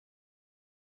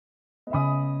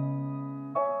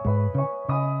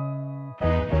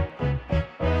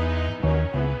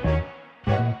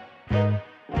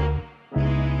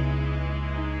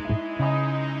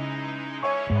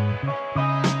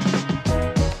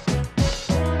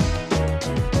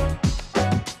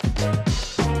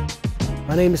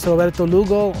My name is Roberto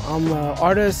Lugo. I'm an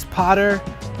artist, potter,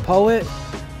 poet,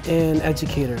 and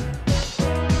educator.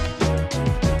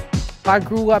 I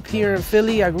grew up here in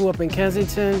Philly. I grew up in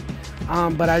Kensington,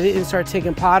 but I didn't start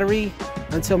taking pottery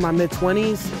until my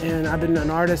mid-20s, and I've been an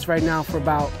artist right now for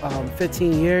about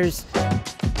 15 years.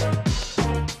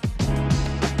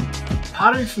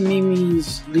 Pottery for me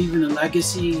means leaving a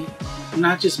legacy,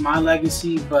 not just my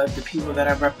legacy, but the people that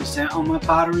I represent on my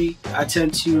pottery. I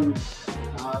tend to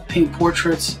paint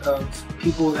portraits of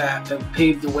people that have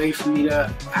paved the way for me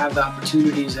to have the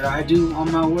opportunities that I do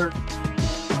on my work.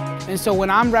 And so when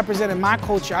I'm representing my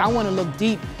culture, I want to look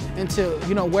deep into,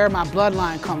 where my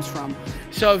bloodline comes from.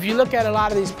 So if you look at a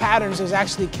lot of these patterns, there's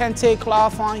actually kente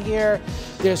cloth on here,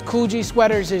 there's kuji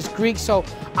sweaters, there's Greek. So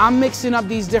I'm mixing up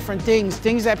these different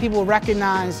things that people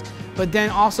recognize, but then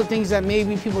also things that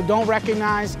maybe people don't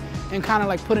recognize, and kind of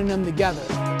like putting them together.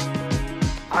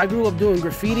 I grew up doing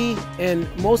graffiti, and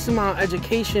most of my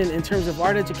education in terms of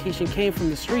art education came from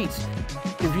the streets.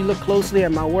 If you look closely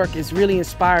at my work, it's really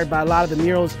inspired by a lot of the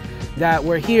murals that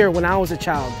were here when I was a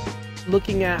child.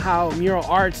 Looking at how Mural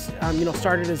Arts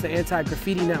started as the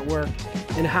anti-graffiti network,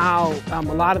 and how a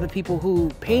lot of the people who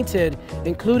painted,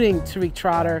 including Tariq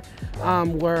Trotter,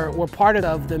 were part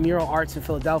of the Mural Arts in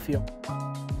Philadelphia.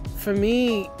 For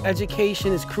me,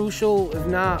 education is crucial, if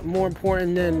not more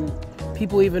important than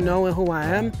people even knowing who I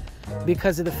am,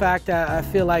 because of the fact that I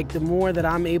feel like the more that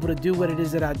I'm able to do what it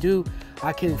is that I do,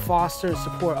 I can foster and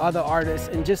support other artists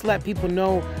and just let people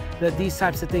know that these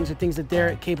types of things are things that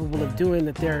they're capable of doing,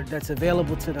 that's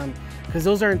available to them, because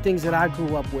those aren't things that I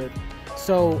grew up with.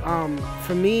 So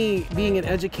for me, being an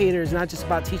educator is not just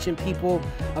about teaching people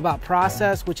about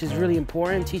process, which is really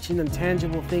important, teaching them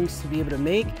tangible things to be able to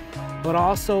make, but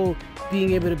also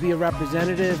being able to be a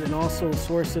representative and also a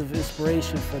source of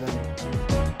inspiration for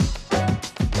them.